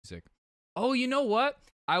music. Oh, you know what?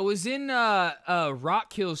 I was in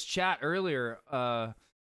Rockkill's chat earlier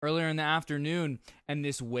in the afternoon, and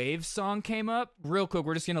this Wavves song came up. Real quick,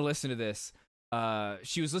 we're just gonna listen to this.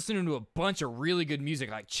 She was listening to a bunch of really good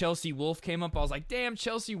music, like Chelsea Wolfe came up. I was like, damn,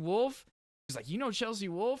 Chelsea Wolfe. She's like, you know Chelsea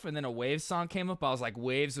Wolfe? And then a Wavves song came up. I was like,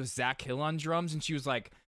 Wavves with Zach Hill on drums, and she was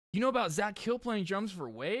like, you know about Zach Hill playing drums for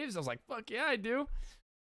Wavves? I was like, fuck yeah, I do.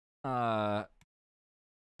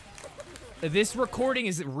 This recording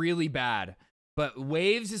is really bad, but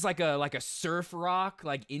Wavves is like a surf rock,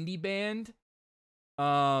 like indie band,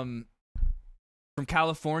 from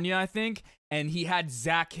California, I think. And he had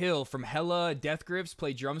Zach Hill from Hella Death Grips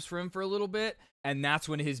play drums for him for a little bit, and that's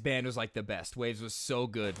when his band was like the best. Wavves was so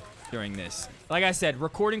good during this. Like I said,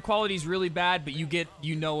 recording quality is really bad, but you get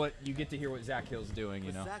to hear what Zach Hill's doing,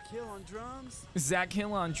 you know. Zach Hill on drums. Zach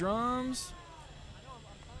Hill on drums.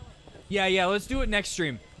 Yeah, let's do it next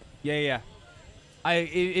stream. Yeah.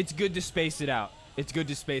 It's good to space it out. It's good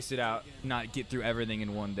to space it out, not get through everything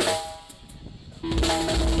in one day.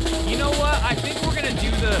 You know what? I think we're gonna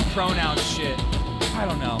do the pronoun shit. I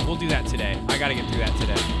don't know. We'll do that today. I gotta get through that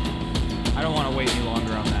today. I don't want to wait any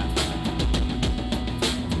longer on that.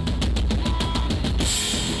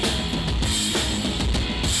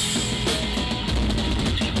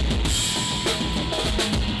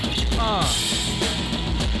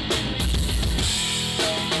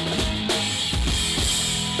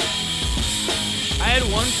 I had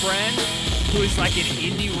one friend who was like an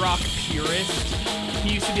indie rock purist.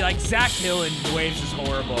 He used to be like, Zach Hill and Wavves is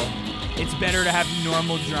horrible. It's better to have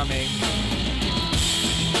normal drumming.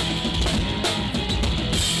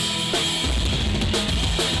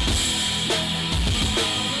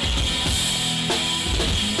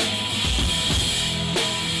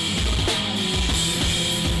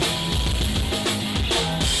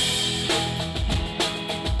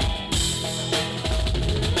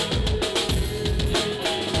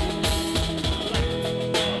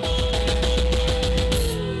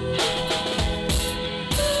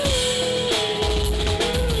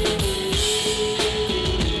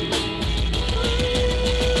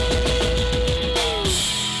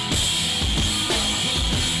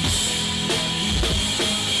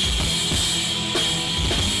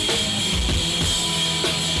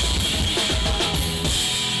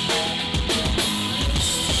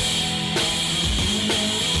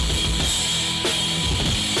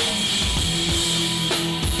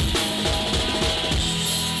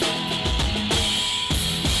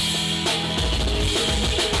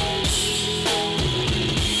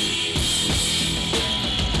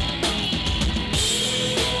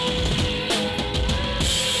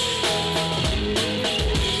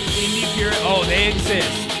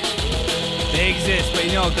 They exist, but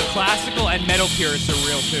you know, the classical and metal purists are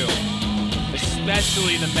real too.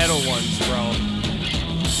 Especially the metal ones, bro.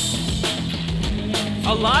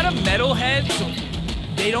 A lot of metalheads,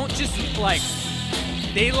 they don't just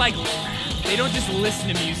they don't just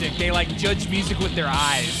listen to music, they like judge music with their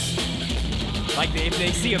eyes. Like if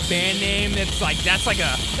they see a band name that's a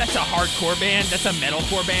hardcore band, that's a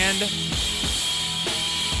metalcore band.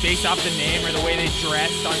 Based off the name or the way they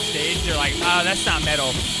dressed on stage, they're like, oh, that's not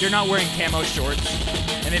metal. They're not wearing camo shorts,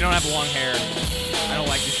 and they don't have long hair. I don't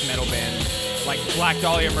like this metal band. Like Black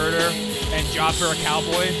Dahlia Murder and Job for a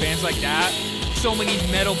Cowboy, bands like that. So many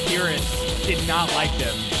metal purists did not like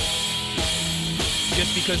them.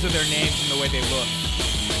 Just because of their names and the way they look.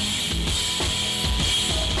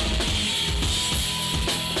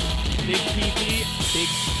 Big PP, big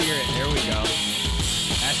spirit. There we go.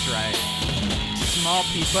 That's right. Small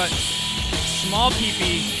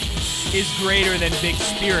PP is greater than big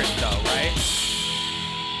spirit, though, right?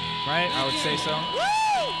 Right? I would say so.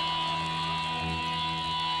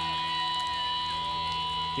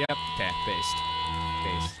 Yep. Okay. Based.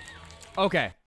 Okay.